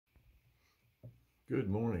Good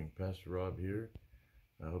morning, Pastor Rob here.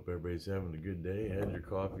 I hope everybody's having a good day. Had your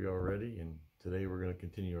coffee already, and today we're going to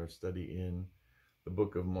continue our study in the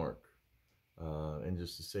book of Mark. And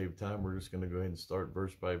just to save time, we're just going to go ahead and start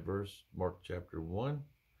verse by verse, Mark chapter 1,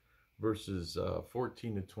 verses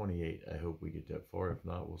 14 to 28. I hope we get that far. If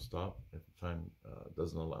not, we'll stop if the time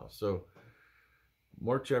doesn't allow. So,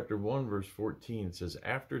 Mark chapter 1, verse 14 says,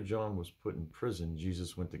 after John was put in prison,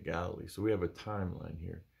 Jesus went to Galilee. So we have a timeline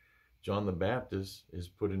here. John the Baptist is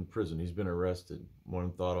put in prison. He's been arrested.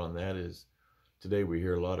 One thought on that is, today we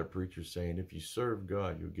hear a lot of preachers saying, if you serve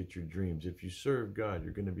God, you'll get your dreams. If you serve God,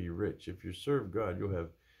 you're going to be rich. If you serve God, you'll have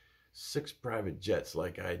 6 private jets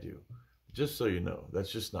like I do. Just so you know,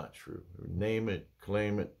 that's just not true. Name it,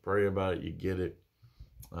 claim it, pray about it, you get it.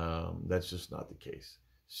 That's just not the case.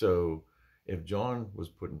 So if John was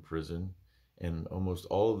put in prison and almost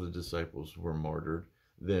all of the disciples were martyred,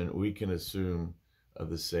 then we can assume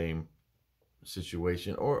the same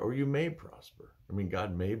situation, or you may prosper. I mean,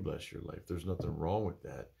 God may bless your life. There's nothing wrong with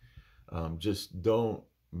that. Just don't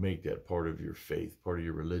make that part of your faith, part of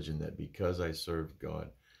your religion, that because I serve God,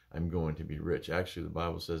 I'm going to be rich. Actually, the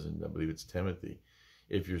Bible says, and I believe it's Timothy,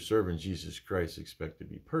 if you're serving Jesus Christ, expect to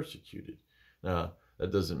be persecuted. Now,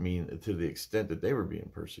 that doesn't mean to the extent that they were being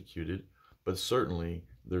persecuted, but certainly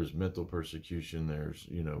there's mental persecution.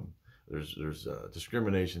 There's, there's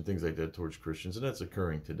discrimination, things like that towards Christians, and that's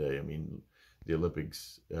occurring today. I mean, the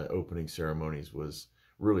Olympics opening ceremonies was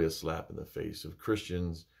really a slap in the face of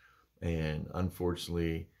Christians, and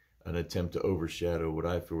unfortunately an attempt to overshadow what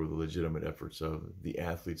I feel were the legitimate efforts of the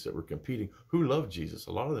athletes that were competing, who loved Jesus.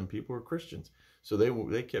 A lot of them people were Christians, so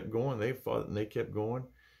they kept going, they fought, and they kept going,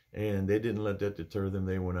 and they didn't let that deter them.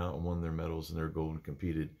 They went out and won their medals and their gold and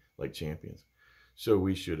competed like champions. So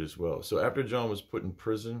we should as well. So after John was put in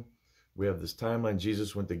prison, we have this timeline.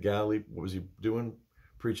 Jesus went to Galilee. What was he doing?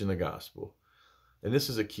 Preaching the gospel. And this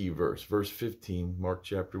is a key verse. Verse 15, Mark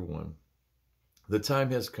chapter 1. The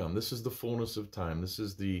time has come. This is the fullness of time. This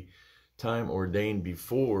is the time ordained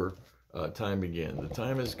before time began. The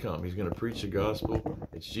time has come. He's going to preach the gospel.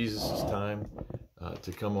 It's Jesus' time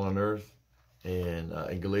to come on earth. And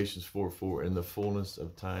in Galatians 4:4, in the fullness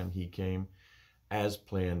of time he came, as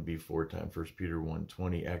planned before time. 1 Peter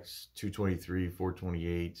 1:20, Acts 2:23,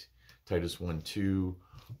 4:28, Titus 1:2.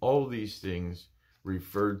 All these things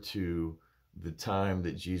referred to the time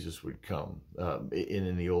that Jesus would come,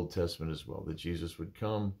 in the Old Testament as well, that Jesus would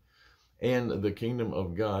come, and the kingdom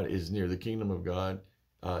of God is near. The kingdom of God,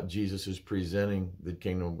 Jesus is presenting the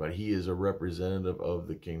kingdom of God. He is a representative of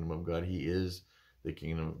the kingdom of God. He is the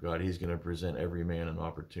kingdom of God. He's going to present every man an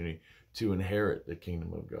opportunity to inherit the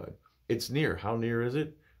kingdom of God. It's near. How near is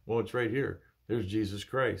it? Well, it's right here. There's Jesus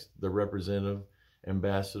Christ, the representative,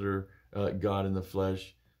 ambassador, God in the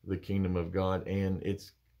flesh, the kingdom of God, and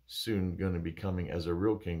it's soon going to be coming as a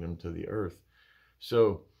real kingdom to the earth.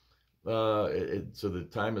 So, so the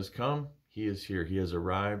time has come. He is here. He has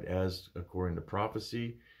arrived, as according to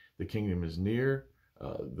prophecy. The kingdom is near.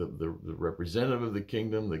 The representative of the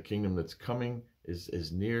kingdom that's coming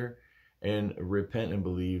is near. And repent and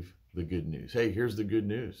believe the good news. Hey, here's the good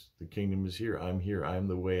news. The kingdom is here. I'm here. I'm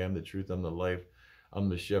the way. I'm the truth. I'm the life. I'm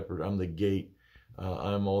the shepherd. I'm the gate.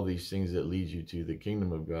 I'm all these things that lead you to the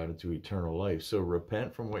kingdom of God and to eternal life. So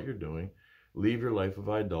repent from what you're doing. Leave your life of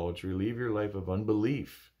idolatry. Leave your life of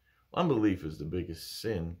unbelief. Unbelief is the biggest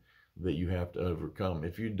sin that you have to overcome.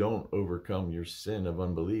 If you don't overcome your sin of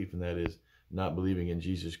unbelief, and that is not believing in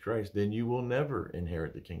Jesus Christ, then you will never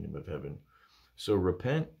inherit the kingdom of heaven. So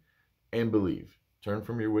repent and believe. Turn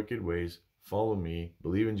from your wicked ways. Follow me.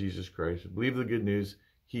 Believe in Jesus Christ. Believe the good news.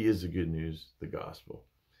 He is the good news, the gospel.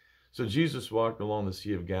 So Jesus walked along the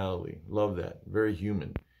Sea of Galilee. Love that. Very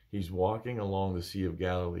human. He's walking along the Sea of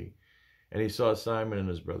Galilee. And he saw Simon and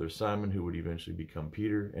his brother Simon, who would eventually become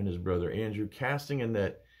Peter, and his brother Andrew, casting a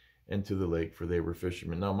net into the lake, for they were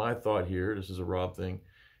fishermen. Now, my thought here, this is a Rob thing,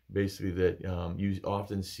 basically that you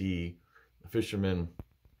often see fishermen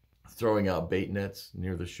throwing out bait nets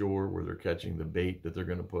near the shore where they're catching the bait that they're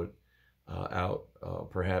going to put out,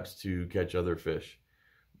 perhaps to catch other fish.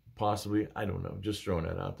 Possibly, I don't know, just throwing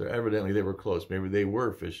that out there. Evidently, they were close. Maybe they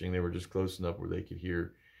were fishing. They were just close enough where they could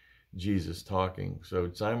hear Jesus talking.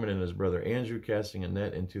 So Simon and his brother Andrew casting a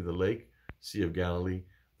net into the lake, Sea of Galilee.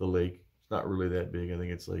 The lake, it's not really that big. I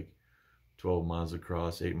think it's like 12 miles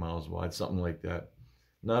across, 8 miles wide, something like that.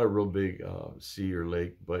 Not a real big sea or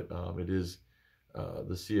lake, but it is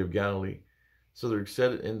the Sea of Galilee. So they're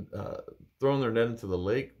throwing their net into the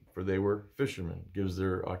lake, for they were fishermen. Gives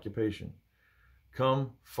their occupation.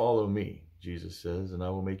 Come, follow me, Jesus says, and I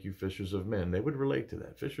will make you fishers of men. They would relate to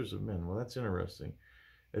that, fishers of men. Well, that's interesting.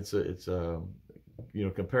 It's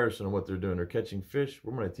comparison of what they're doing. They're catching fish.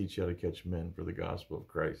 We're going to teach you how to catch men for the gospel of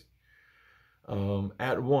Christ.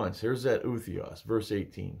 At once, here's that outheos, verse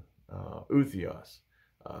 18. Outheos,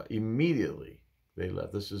 immediately they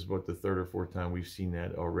left. This is about the third or fourth time we've seen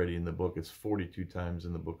that already in the book. It's 42 times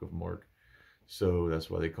in the book of Mark. So that's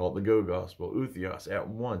why they call it the go gospel. Outheos, at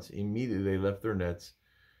once, immediately they left their nets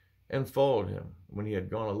and followed him. When he had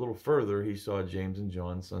gone a little further, he saw James and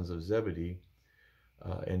John, sons of Zebedee,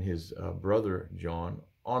 and his brother John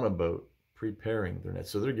on a boat preparing their nets.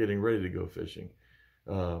 So they're getting ready to go fishing.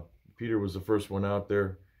 Peter was the first one out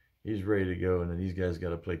there. He's ready to go, and then these guys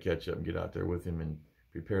got to play catch up and get out there with him and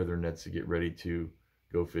prepare their nets to get ready to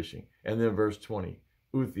go fishing. And then verse 20,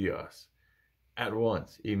 outheos, at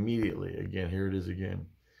once, immediately, again, here it is again,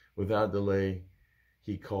 without delay,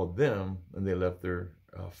 he called them, and they left their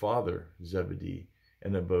father Zebedee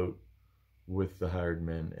in a boat with the hired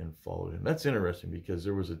men and followed him. That's interesting, because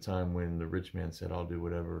there was a time when the rich man said, I'll do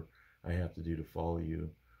whatever I have to do to follow you.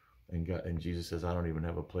 And Jesus says, I don't even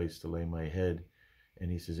have a place to lay my head. And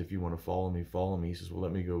he says, if you want to follow me, follow me. He says, well,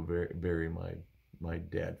 let me go bury my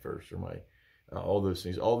dad first, or all those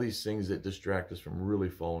things, all these things that distract us from really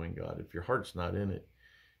following God. If your heart's not in it,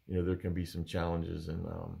 there can be some challenges and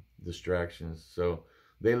distractions. So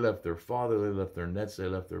they left their father, they left their nets, they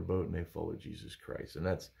left their boat, and they followed Jesus Christ. And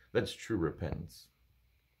that's true repentance.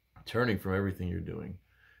 Turning from everything you're doing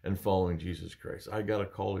and following Jesus Christ. I got a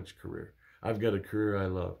college career. I've got a career I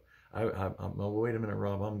love. Wait a minute,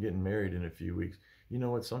 Rob, I'm getting married in a few weeks. You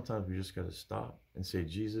know what? Sometimes we just got to stop and say,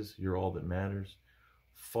 Jesus, you're all that matters.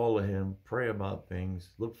 Follow him, pray about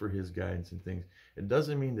things, look for his guidance and things. It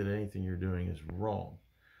doesn't mean that anything you're doing is wrong,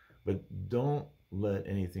 but don't let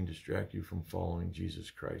anything distract you from following Jesus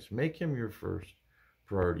Christ. Make him your first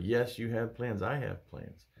priority. Yes, you have plans. I have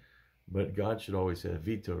plans, but God should always have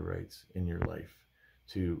veto rights in your life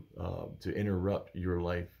to interrupt your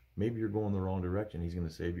life. Maybe you're going the wrong direction. He's going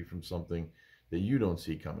to save you from something that you don't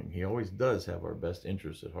see coming. He always does have our best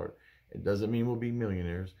interests at heart. It doesn't mean we'll be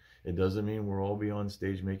millionaires. It doesn't mean we'll all be on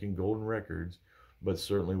stage making golden records, but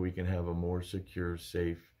certainly we can have a more secure,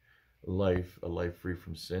 safe life, a life free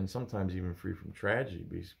from sin, sometimes even free from tragedy,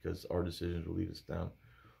 because our decisions will lead us down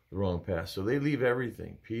the wrong path. So they leave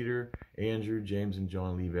everything. Peter, Andrew, James, and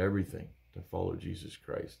John leave everything to follow Jesus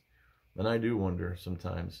Christ. And I do wonder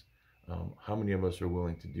sometimes how many of us are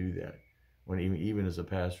willing to do that? When even as a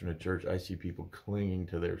pastor in a church, I see people clinging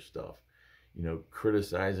to their stuff,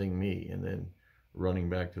 criticizing me, and then running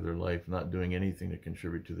back to their life, not doing anything to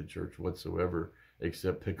contribute to the church whatsoever,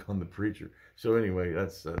 except pick on the preacher. So anyway, I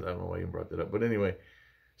don't know why you brought that up, but anyway,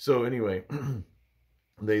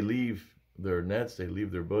 they leave their nets, they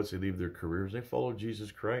leave their boats, they leave their careers, they follow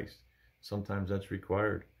Jesus Christ. Sometimes that's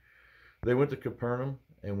required. They went to Capernaum,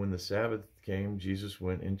 and when the Sabbath came, Jesus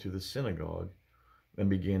went into the synagogue and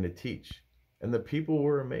began to teach. And the people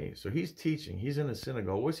were amazed. So he's teaching. He's in a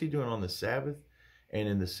synagogue. What's he doing on the Sabbath and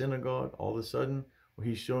in the synagogue? All of a sudden,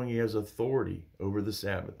 he's showing he has authority over the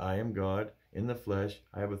Sabbath. I am God in the flesh.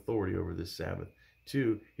 I have authority over this Sabbath.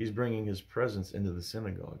 2, he's bringing his presence into the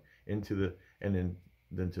synagogue, then to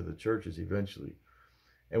the churches eventually.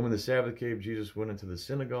 And when the Sabbath came, Jesus went into the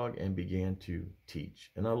synagogue and began to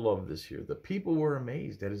teach. And I love this here. The people were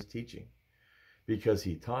amazed at his teaching, because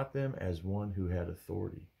he taught them as one who had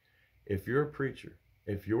authority. If you're a preacher,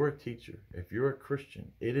 if you're a teacher, if you're a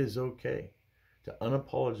Christian, it is okay to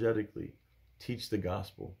unapologetically teach the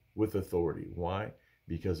gospel with authority. Why?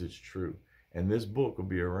 Because it's true. And this book will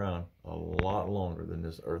be around a lot longer than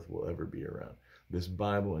this earth will ever be around. This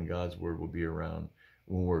Bible and God's word will be around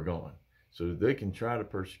when we're gone. So they can try to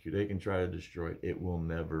persecute, they can try to destroy it. It will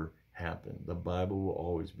never happen. The Bible will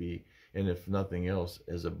always be, and if nothing else,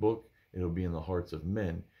 as a book, it'll be in the hearts of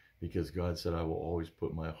men, because God said, I will always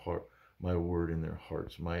put my word in their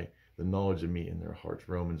hearts, the knowledge of me in their hearts,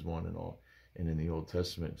 Romans 1 and all, and in the Old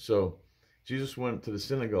Testament. So Jesus went to the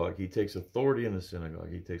synagogue. He takes authority in the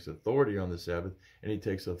synagogue. He takes authority on the Sabbath, and he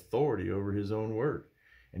takes authority over his own word.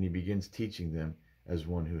 And he begins teaching them as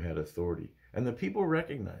one who had authority. And the people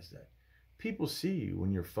recognize that. People see you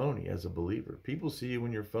when you're phony as a believer. People see you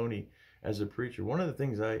when you're phony as a preacher. One of the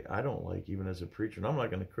things I don't like, even as a preacher, and I'm not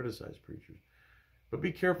going to criticize preachers, but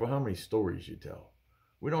be careful how many stories you tell.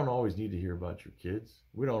 We don't always need to hear about your kids.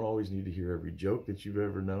 We don't always need to hear every joke that you've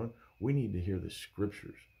ever known. We need to hear the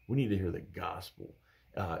scriptures. We need to hear the gospel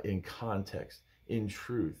in context, in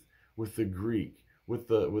truth, with the Greek, with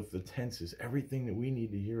the tenses, everything that we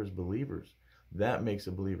need to hear as believers. That makes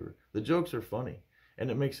a believer. The jokes are funny,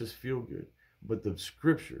 and it makes us feel good. But the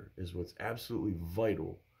scripture is what's absolutely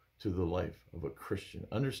vital to the life of a Christian.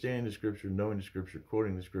 Understanding the scripture, knowing the scripture,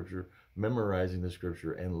 quoting the scripture, memorizing the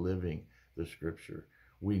scripture, and living the the scripture.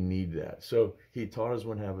 We need that. So he taught us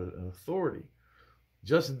when to have an authority.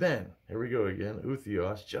 Just then, here we go again,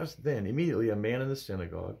 outheos, just then, immediately a man in the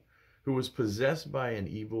synagogue who was possessed by an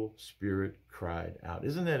evil spirit cried out.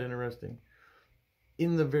 Isn't that interesting?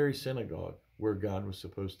 In the very synagogue where God was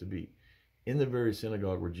supposed to be, in the very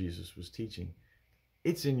synagogue where Jesus was teaching.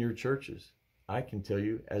 It's in your churches. I can tell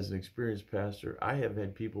you, as an experienced pastor, I have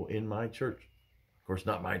had people in my church, of course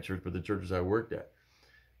not my church, but the churches I worked at,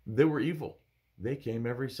 they were evil. They came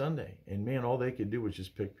every Sunday, and man, all they could do was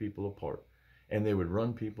just pick people apart, and they would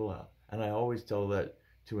run people out. And I always tell that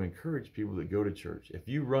to encourage people that go to church. If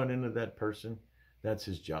you run into that person, that's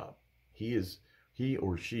his job. He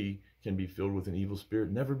or she can be filled with an evil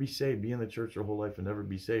spirit, never be saved, be in the church their whole life and never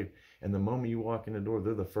be saved. And the moment you walk in the door,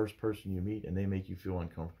 they're the first person you meet, and they make you feel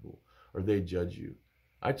uncomfortable, or they judge you.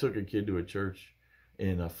 I took a kid to a church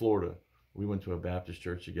in Florida. We went to a Baptist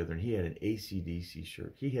church together, and he had an AC/DC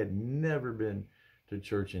shirt. He had never been to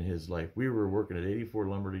church in his life. We were working at 84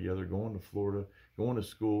 Lumber together, going to Florida, going to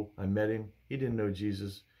school. I met him. He didn't know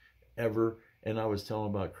Jesus ever, and I was telling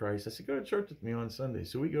him about Christ. I said, go to church with me on Sunday.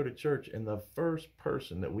 So we go to church, and the first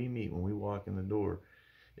person that we meet when we walk in the door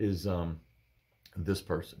is this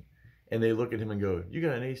person. And they look at him and go, you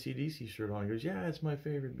got an AC/DC shirt on? He goes, yeah, it's my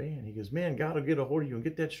favorite band. He goes, man, God will get a hold of you and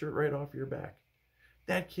get that shirt right off your back.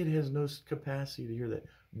 That kid has no capacity to hear that.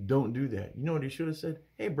 Don't do that. You know what he should have said?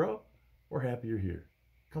 Hey, bro, we're happy you're here.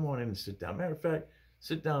 Come on in and sit down. Matter of fact,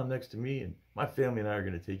 sit down next to me, and my family and I are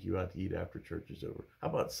going to take you out to eat after church is over. How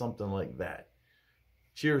about something like that?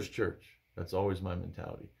 Cheers, church. That's always my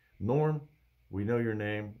mentality. Norm, we know your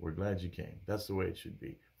name. We're glad you came. That's the way it should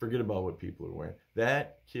be. Forget about what people are wearing.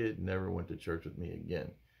 That kid never went to church with me again.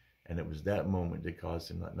 And it was that moment that caused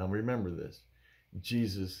him not. Now remember this.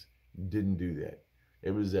 Jesus didn't do that. It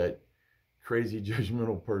was that crazy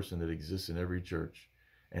judgmental person that exists in every church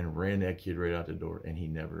and ran that kid right out the door, and he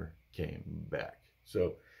never came back.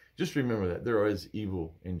 So just remember that there is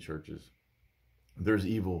evil in churches. There's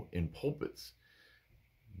evil in pulpits.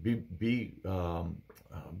 Be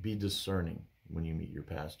discerning when you meet your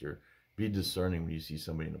pastor. Be discerning when you see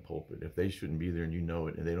somebody in the pulpit. If they shouldn't be there and you know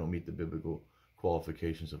it, and they don't meet the biblical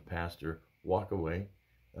qualifications of pastor, walk away.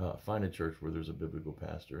 Find a church where there's a biblical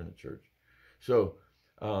pastor in the church. So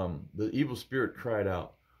the evil spirit cried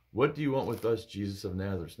out, what do you want with us, Jesus of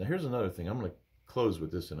Nazareth? Now here's another thing. I'm going to close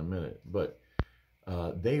with this in a minute, but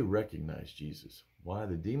they recognized Jesus. Why?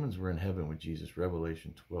 The demons were in heaven with Jesus,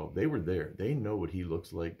 Revelation 12. They were there. They know what he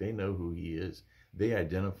looks like. They know who he is. They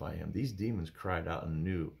identify him. These demons cried out and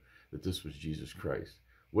knew that this was Jesus Christ.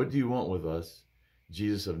 What do you want with us,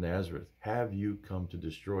 Jesus of Nazareth? Have you come to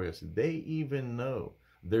destroy us? They even know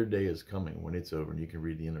their day is coming when it's over, and you can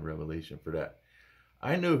read the end of Revelation for that.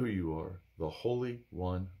 I know who you are, the Holy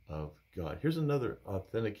One of God. Here's another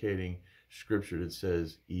authenticating scripture that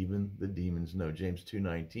says, even the demons know. James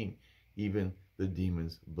 2:19, even the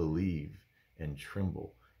demons believe and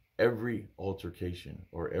tremble. Every altercation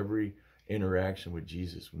or every interaction with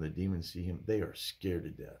Jesus, when the demons see him, they are scared to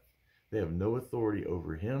death. They have no authority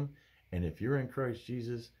over him. And if you're in Christ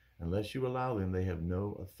Jesus, unless you allow them, they have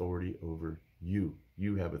no authority over you.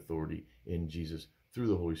 You have authority in Jesus through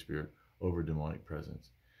the Holy Spirit over demonic presence.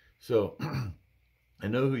 So I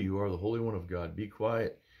know who you are, the Holy One of God. Be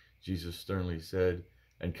quiet, Jesus sternly said,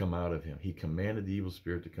 and come out of him. He commanded the evil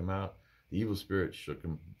spirit to come out. The evil spirit shook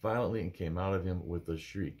him violently and came out of him with a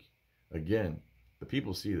shriek. Again, the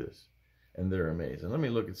people see this and they're amazed. And let me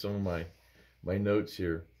look at some of my notes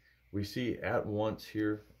here. We see at once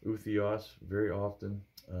here, outheos, very often.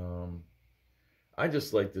 I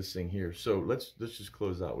just like this thing here. So let's just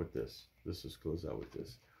close out with this. Let's just close out with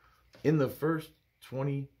this. In the first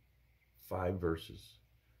 25 verses,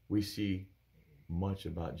 we see much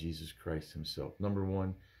about Jesus Christ himself. Number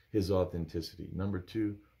one, his authenticity. Number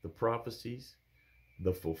two, the prophecies,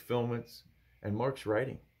 the fulfillments, and Mark's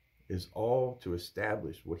writing is all to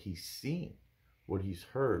establish what he's seen, what he's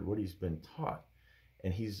heard, what he's been taught.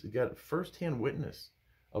 And he's got firsthand witness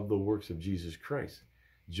of the works of Jesus Christ.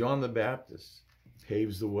 John the Baptist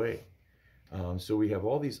paves the way. So we have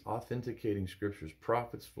all these authenticating scriptures,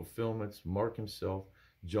 prophets, fulfillments, Mark himself,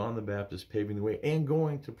 John the Baptist paving the way and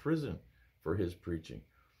going to prison for his preaching.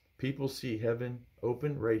 People see heaven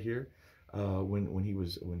open right here. When he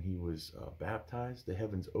was baptized, the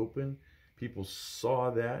heavens open. People saw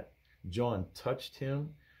that. John touched him.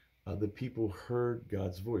 The people heard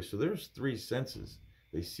God's voice. So there's three senses.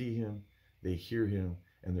 They see him, they hear him,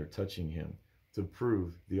 and they're touching him to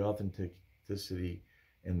prove the authenticity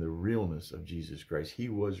and the realness of Jesus Christ. He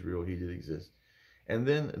was real. He did exist. And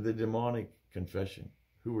then the demonic confession.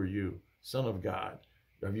 Who are you? Son of God.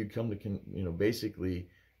 Have you come to, basically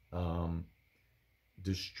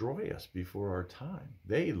destroy us before our time.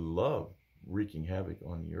 They love wreaking havoc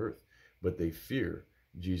on the earth, but they fear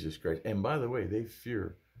Jesus Christ. And by the way, they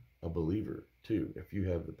fear a believer too, if you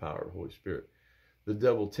have the power of the Holy Spirit. The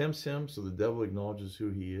devil tempts him, so the devil acknowledges who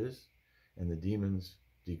he is, and the demons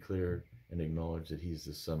declare and acknowledge that he's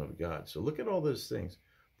the Son of God. So look at all those things.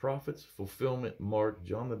 Prophets, fulfillment, Mark,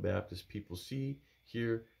 John the Baptist. People see,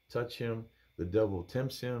 hear, touch him. The devil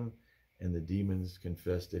tempts him, and the demons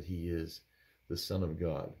confess that he is the Son of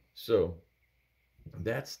God. So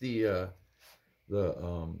that's the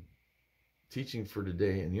teaching for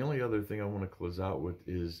today. And the only other thing I want to close out with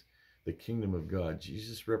is the kingdom of God.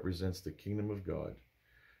 Jesus represents the kingdom of God.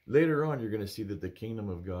 Later on, you're going to see that the kingdom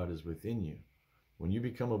of God is within you. When you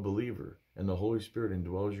become a believer and the Holy Spirit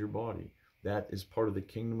indwells your body, that is part of the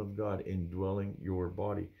kingdom of God indwelling your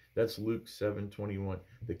body. That's Luke 7:21.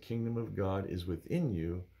 The kingdom of God is within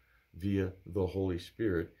you via the Holy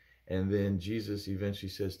Spirit. And then Jesus eventually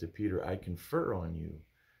says to Peter, I confer on you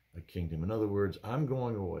a kingdom. In other words, I'm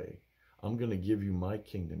going away. I'm going to give you my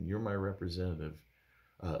kingdom. You're my representative.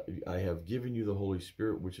 I have given you the Holy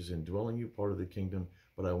Spirit, which is indwelling you, part of the kingdom,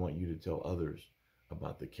 but I want you to tell others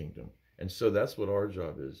about the kingdom. And so that's what our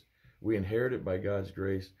job is. We inherit it by God's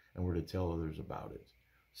grace, and we're to tell others about it.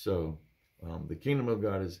 So the kingdom of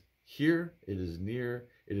God is here, it is near,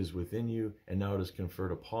 it is within you, and now it is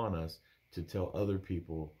conferred upon us to tell other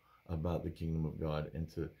people about the kingdom of God and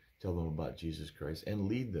to tell them about Jesus Christ and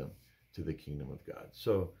lead them to the kingdom of God.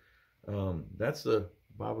 So that's the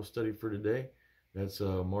Bible study for today. That's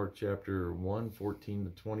Mark chapter 1, 14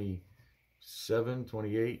 to 27,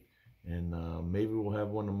 28. And maybe we'll have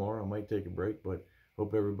one tomorrow. I might take a break, but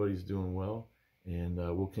hope everybody's doing well. And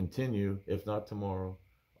we'll continue, if not tomorrow,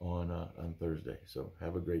 on Thursday. So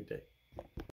have a great day.